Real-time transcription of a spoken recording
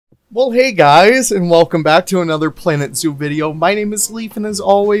Well, hey guys, and welcome back to another Planet Zoo video. My name is Leaf, and as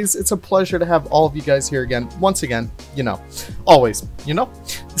always, it's a pleasure to have all of you guys here again. Once again, always,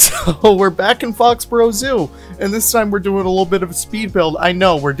 So, we're back in Foxborough Zoo, and this time we're doing a little bit of a speed build. I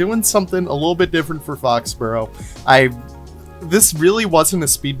know, we're doing something a little bit different for Foxborough. This really wasn't a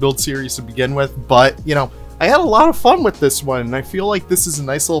speed build series to begin with, but, I had a lot of fun with this one, and I feel like this is a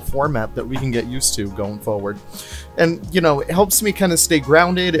nice little format that we can get used to going forward. And, it helps me kind of stay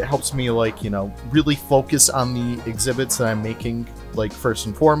grounded. It helps me, really focus on the exhibits that I'm making, first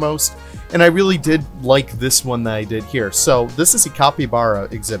and foremost. And I really did like this one that I did here. So, this is a capybara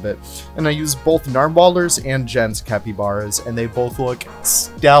exhibit, and I use both narwhalers and Jen's capybaras, and they both look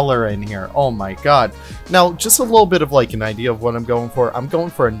stellar in here. Oh my god. Now, just a little bit of, an idea of what I'm going for. I'm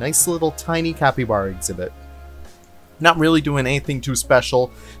going for a nice little tiny capybara exhibit. Not really doing anything too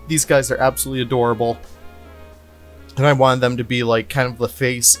special. These guys are absolutely adorable. And I wanted them to be kind of the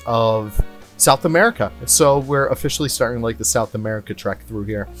face of South America. So we're officially starting the South America trek through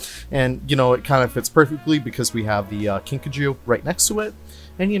here. And it kind of fits perfectly because we have the kinkajou right next to it.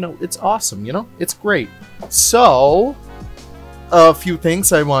 And it's awesome, it's great. So a few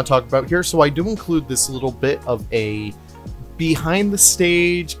things I want to talk about here. So I do include this little bit of a behind the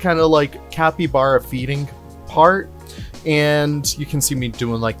stage kind of capybara feeding part. And you can see me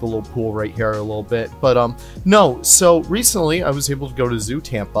doing the little pool right here a little bit, but no, so recently I was able to go to Zoo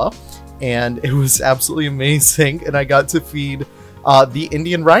Tampa, and it was absolutely amazing, and I got to feed the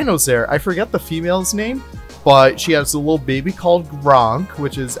Indian rhinos there. I forget the female's name, but she has a little baby called Gronk,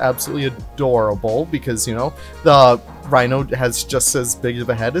 which is absolutely adorable because, the rhino has just as big of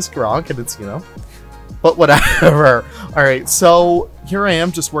a head as Gronk, and it's, but whatever. Alright, so here I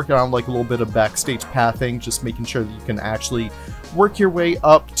am just working on a little bit of backstage pathing, just making sure that you can actually work your way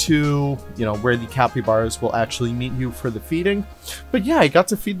up to, where the capybaras will actually meet you for the feeding. But yeah, I got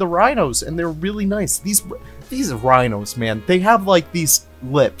to feed the rhinos, and they're really nice. These rhinos, man, they have these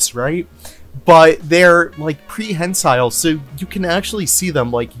lips, right? But they're prehensile, so you can actually see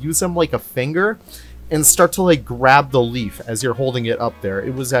them, use them like a finger and start to grab the leaf as you're holding it up there.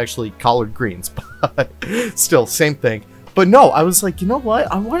 It was actually collard greens, but still, same thing. But no, I was like, you know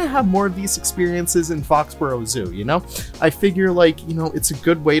what? I want to have more of these experiences in Foxborough Zoo, I figure, it's a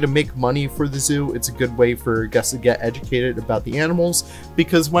good way to make money for the zoo. It's a good way for guests to get educated about the animals,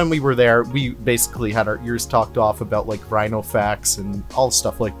 because when we were there, we basically had our ears talked off about, rhino facts and all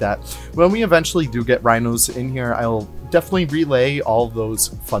stuff like that. When we eventually do get rhinos in here, I'll definitely relay all of those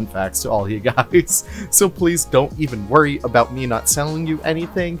fun facts to all you guys. So please don't even worry about me not selling you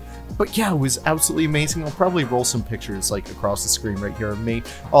anything. But yeah, it was absolutely amazing. I'll probably roll some pictures across the screen right here of me.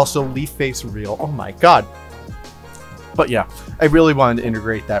 Also, leaf face reveal. Oh my god. But yeah, I really wanted to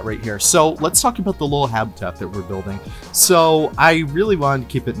integrate that right here. So let's talk about the little habitat that we're building. So I really wanted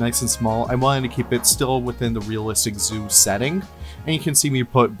to keep it nice and small. I wanted to keep it still within the realistic zoo setting. And you can see me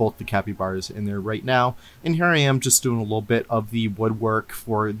put both the capybaras in there right now. And here I am just doing a little bit of the woodwork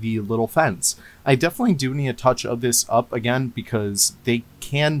for the little fence. I definitely do need a touch of this up again because they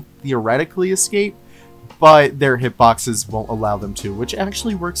can theoretically escape, but their hitboxes won't allow them to, which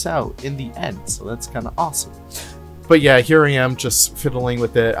actually works out in the end. So that's kind of awesome. But yeah, here I am just fiddling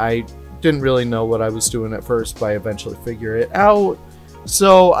with it. I didn't really know what I was doing at first, but I eventually figured it out.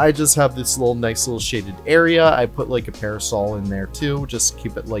 So I just have this nice little shaded area. I put a parasol in there too, just to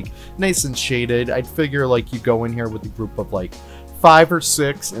keep it nice and shaded. I'd figure you go in here with a group of 5 or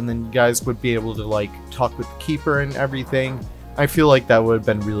 6, and then you guys would be able to talk with the keeper and everything. I feel like that would have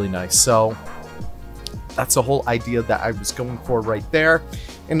been really nice. So that's the whole idea that I was going for right there.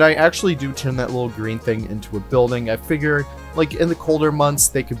 And I actually do turn that little green thing into a building. I figure in the colder months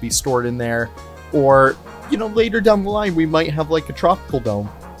they could be stored in there, or later down the line, we might have a tropical dome.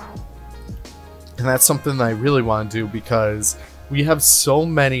 And that's something that I really want to do because we have so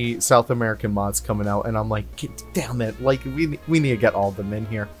many South American mods coming out, and I'm like, damn it, we need to get all of them in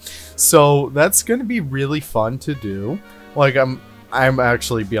here. So that's going to be really fun to do. I'm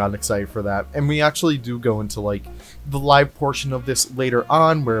actually beyond excited for that. And we actually do go into the live portion of this later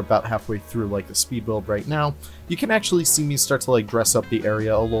on. We're about halfway through the speed build right now. You can actually see me start to dress up the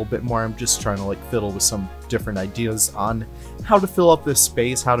area a little bit more. I'm just trying to fiddle with some different ideas on how to fill up this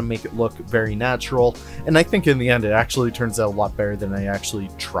space, how to make it look very natural. And I think in the end it actually turns out a lot better than I actually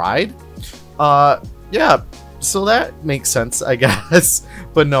tried. Yeah, so that makes sense, I guess.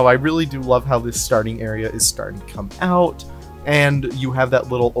 But no, I really do love how this starting area is starting to come out. And you have that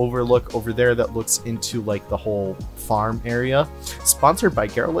little overlook over there that looks into the whole farm area. Sponsored by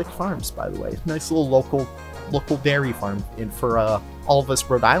Garlic Farms, by the way. Nice little local dairy farm for all of us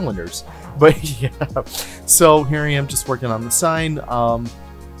Rhode Islanders. But yeah, so here I am just working on the sign.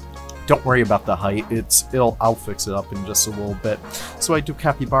 don't worry about the height. I'll fix it up in just a little bit. So I do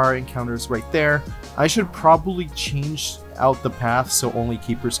capybara encounters right there. I should probably change out the path so only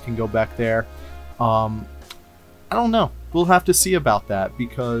keepers can go back there. I don't know. We'll have to see about that,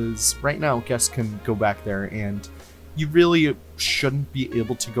 because right now guests can go back there, and you really shouldn't be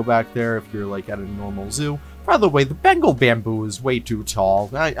able to go back there if you're like at a normal zoo. By the way, the Bengal bamboo is way too tall.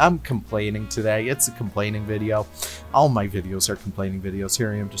 I'm complaining today. It's a complaining video. All my videos are complaining videos.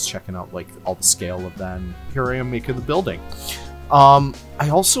 Here I am just checking out like all the scale of that, and here I am making the building. I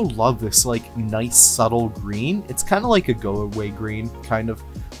also love this like nice subtle green. It's kind of like a go away green kind of,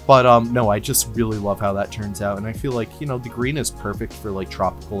 but no, I just really love how that turns out, and I feel like, you know, the green is perfect for like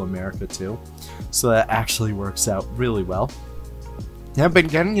tropical America too, so that actually works out really well. And I've been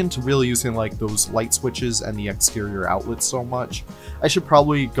getting into really using like those light switches and the exterior outlets so much. I should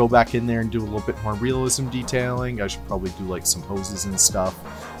probably go back in there and do a little bit more realism detailing. I should probably do like some hoses and stuff.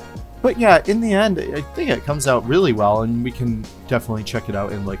 But yeah, in the end, I think it comes out really well, and we can definitely check it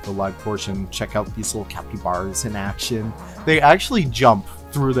out in like the live portion. Check out these little capybaras in action. They actually jump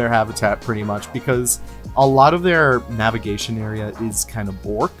through their habitat pretty much, because a lot of their navigation area is kind of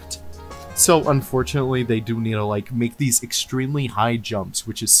borked. So unfortunately, they do need to like make these extremely high jumps,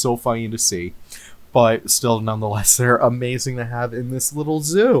 which is so funny to see. But still, nonetheless, they're amazing to have in this little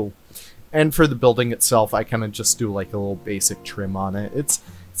zoo. And for the building itself, I kind of just do like a little basic trim on it. It's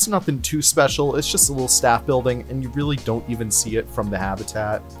nothing too special. It's just a little staff building, and you really don't even see it from the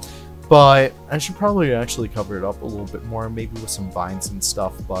habitat. But I should probably actually cover it up a little bit more, maybe with some vines and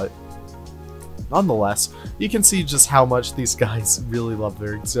stuff, but nonetheless, you can see just how much these guys really love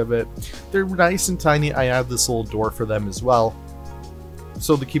their exhibit. They're nice and tiny. I have this little door for them as well.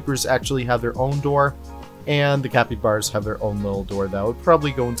 So the keepers actually have their own door, and the capybaras have their own little door that would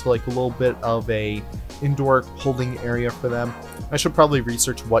probably go into like a little bit of a indoor holding area for them. I should probably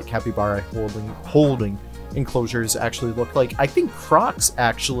research what capybara holding enclosures actually look like. I think Crocs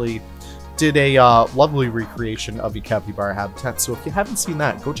actually did a lovely recreation of a capybara habitat, so if you haven't seen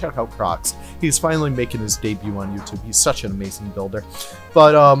that, go check out Crocs. He's finally making his debut on YouTube. He's such an amazing builder.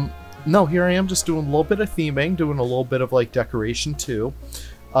 But no, here I am just doing a little bit of theming, doing a little bit of like decoration too.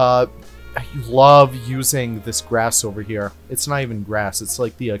 I love using this grass over here. It's not even grass, it's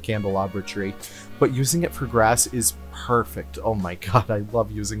like the candelabra tree, but using it for grass is perfect. Oh my god, I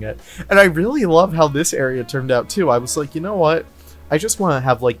love using it. And I really love how this area turned out too. I was like, you know what? I just want to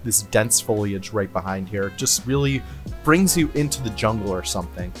have like this dense foliage right behind here. It just really brings you into the jungle or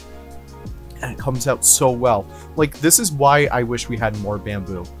something. And it comes out so well. Like, this is why I wish we had more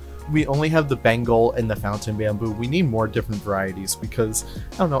bamboo. We only have the Bengal and the fountain bamboo. We need more different varieties because,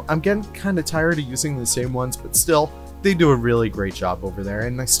 I don't know, I'm getting kind of tired of using the same ones, but still, they do a really great job over there.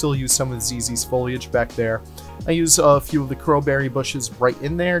 And I still use some of ZZ's foliage back there. I use a few of the crowberry bushes right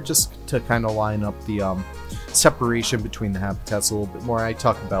in there just to kind of line up the separation between the habitats a little bit more. I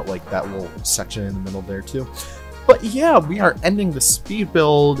talk about like that little section in the middle there too. But yeah, we are ending the speed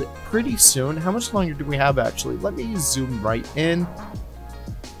build pretty soon. How much longer do we have actually? Let me zoom right in.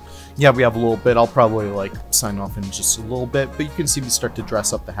 Yeah, we have a little bit. I'll probably like sign off in just a little bit, but you can see me start to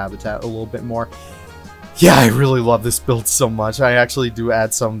dress up the habitat a little bit more. Yeah, I really love this build so much. I actually do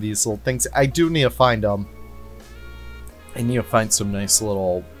add some of these little things. I do need to find I need to find some nice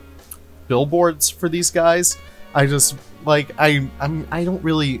little billboards for these guys. I just like I'm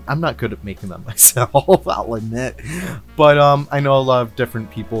not good at making them myself, I'll admit. But I know a lot of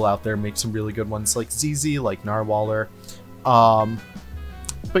different people out there make some really good ones, like ZZ, like Narwaller.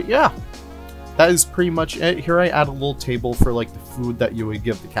 But yeah, that is pretty much it. Here I add a little table for like the food that you would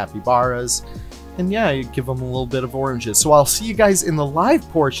give the capybaras. And yeah, you give them a little bit of oranges. So I'll see you guys in the live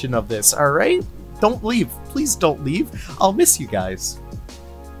portion of this, alright? Don't leave. Please don't leave. I'll miss you guys.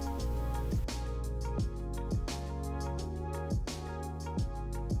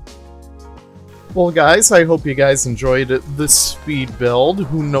 Well guys, I hope you guys enjoyed the speed build.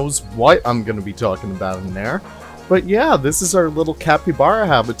 Who knows what I'm going to be talking about in there. But yeah, this is our little capybara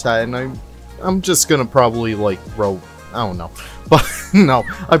habitat, and I'm just going to probably like throw, I don't know. But no,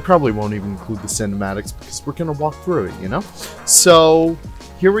 I probably won't even include the cinematics because we're going to walk through it, you know? So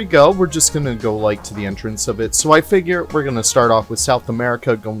here we go. We're just going to go like to the entrance of it. So I figure we're going to start off with South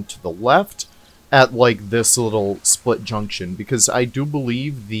America going to the left at like this little split junction, because I do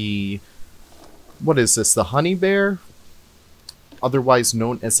believe the... What is this? The honey bear? Otherwise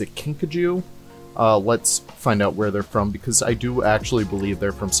known as a kinkajou. Let's find out where they're from, because I do actually believe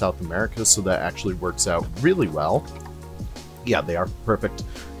they're from South America, so that actually works out really well. Yeah, they are. Perfect.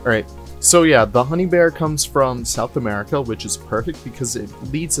 Alright, so yeah, the honey bear comes from South America, which is perfect because it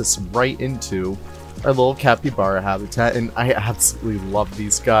leads us right into our little capybara habitat, and I absolutely love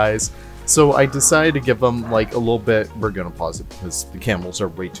these guys. So I decided to give them like a little bit. We're gonna pause it because the camels are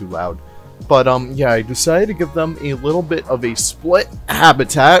way too loud. But yeah, I decided to give them a little bit of a split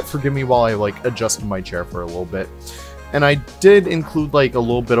habitat. Forgive me while I like adjusted my chair for a little bit. And I did include like a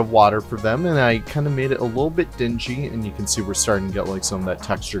little bit of water for them, and I kind of made it a little bit dingy, and you can see we're starting to get like some of that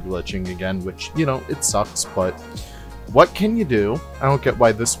texture glitching again, which, you know, it sucks, but what can you do? I don't get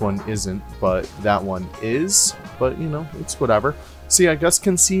why this one isn't, but that one is, but you know, it's whatever. See, I guess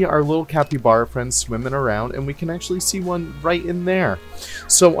can see our little capybara friends swimming around, and we can actually see one right in there.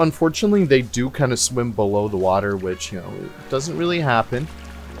 So unfortunately, they do kind of swim below the water, which, you know, it doesn't really happen.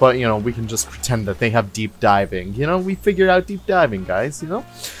 But, you know, we can just pretend that they have deep diving. You know, we figured out deep diving, guys, you know?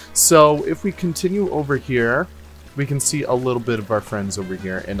 So, if we continue over here, we can see a little bit of our friends over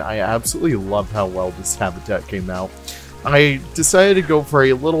here. And I absolutely love how well this habitat came out. I decided to go for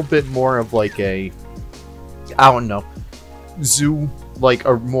a little bit more of like a, I don't know, zoo, like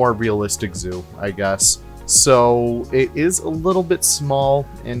a more realistic zoo, I guess. So, it is a little bit small,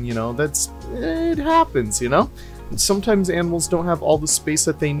 and, you know, it happens, you know? Sometimes animals don't have all the space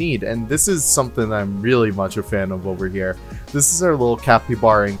that they need, and this is something that I'm really much a fan of over here. This is our little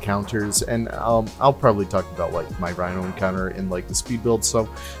capybara encounters, and I'll probably talk about like my rhino encounter in like the speed build, so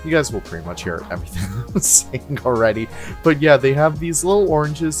you guys will pretty much hear everything I'm saying already. But yeah, they have these little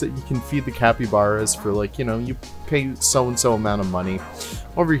oranges that you can feed the capybaras for, like, you know, you pay so-and-so amount of money.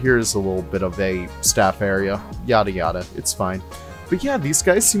 Over here is a little bit of a staff area, yada yada, it's fine. But yeah, these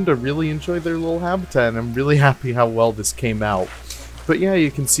guys seem to really enjoy their little habitat, and I'm really happy how well this came out. But yeah,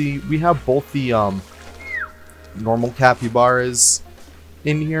 you can see we have both the normal capybaras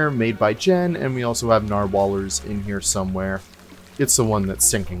in here, made by Jen, and we also have narwhalers in here somewhere. It's the one that's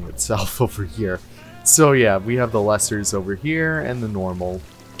sinking itself over here. So yeah, we have the lessers over here, and the normal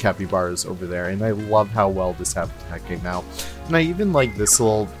capybaras over there, and I love how well this habitat came out. And I even like this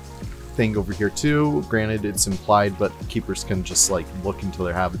little thing over here too. Granted, it's implied, but keepers can just like look into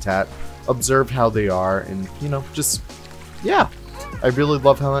their habitat, observe how they are, and, you know, just, yeah, I really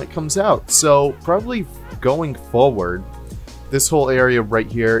love how that comes out. So probably going forward, this whole area right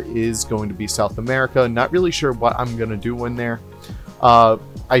here is going to be South America. Not really sure what I'm gonna do in there.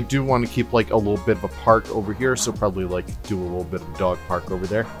 I do want to keep like a little bit of a park over here, so probably like do a little bit of a dog park over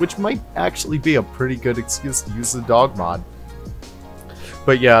there, which might actually be a pretty good excuse to use the dog mod.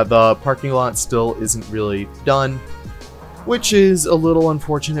 But yeah, the parking lot still isn't really done, which is a little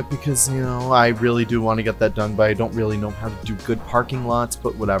unfortunate because, you know, I really do want to get that done, but I don't really know how to do good parking lots,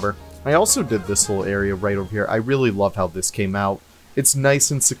 but whatever. I also did this little area right over here. I really love how this came out. It's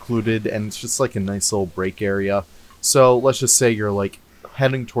nice and secluded, and it's just like a nice little break area. So let's just say you're like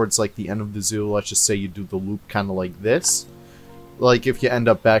heading towards like the end of the zoo. Let's just say you do the loop kind of like this. Like if you end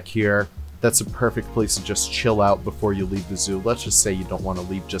up back here, that's a perfect place to just chill out before you leave the zoo. Let's just say you don't want to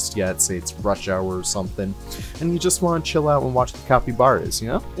leave just yet, say it's rush hour or something, and you just want to chill out and watch the capybaras, you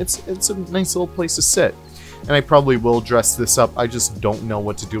know? It's a nice little place to sit. And I probably will dress this up, I just don't know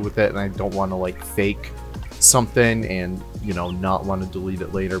what to do with it, and I don't want to like fake something and, you know, not want to delete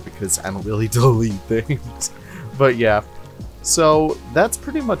it later because I don't really delete things. But yeah, so that's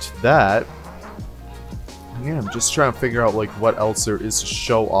pretty much that. Yeah, I'm just trying to figure out like what else there is to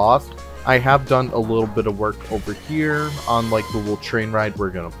show off. I have done a little bit of work over here on like the little train ride. We're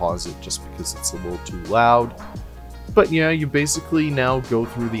gonna pause it just because it's a little too loud. But yeah, you basically now go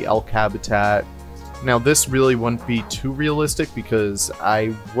through the elk habitat. Now this really wouldn't be too realistic because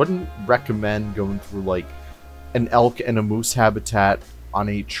I wouldn't recommend going through like an elk and a moose habitat on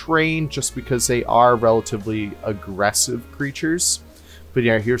a train just because they are relatively aggressive creatures. But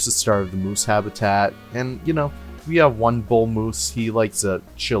yeah, here's the start of the moose habitat, and you know, we have one bull moose. He likes to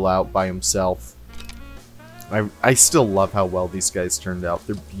chill out by himself. I still love how well these guys turned out.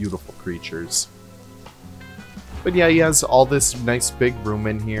 They're beautiful creatures. But yeah, he has all this nice big room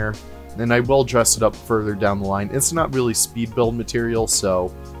in here, and I will dress it up further down the line. It's not really speed build material,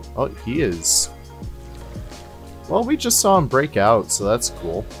 so... Oh, he is. Well, we just saw him break out, so that's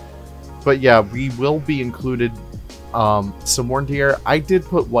cool. But yeah, we will be included some more deer. I did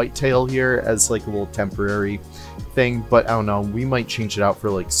put whitetail here as like a little temporary thing, but I don't know, we might change it out for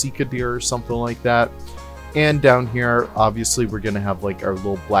like Sika deer or something like that. And down here, obviously, we're gonna have like our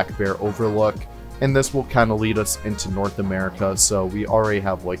little black bear overlook, and this will kind of lead us into North America. So we already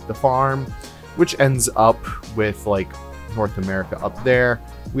have like the farm, which ends up with like North America up there.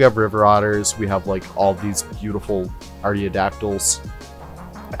 We have river otters, we have like all these beautiful artiodactyls.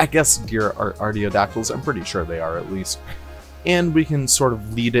 I guess deer are artiodactyls, I'm pretty sure they are at least. And we can sort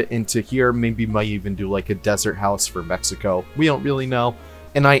of lead it into here, maybe might even do like a desert house for Mexico. We don't really know,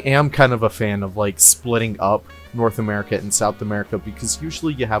 And I am kind of a fan of like splitting up North America and South America, because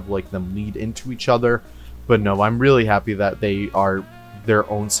usually you have like them lead into each other. But no, I'm really happy that they are their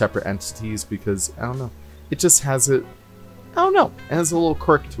own separate entities, because I don't know, it just has it, I don't know, it has a little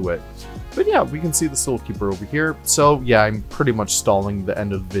quirk to it. But yeah, we can see this little keeper over here. So yeah, I'm pretty much stalling the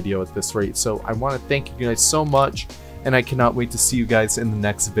end of the video at this rate. So I want to thank you guys so much, and I cannot wait to see you guys in the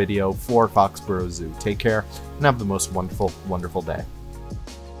next video for Foxborough Zoo. Take care and have the most wonderful, wonderful day.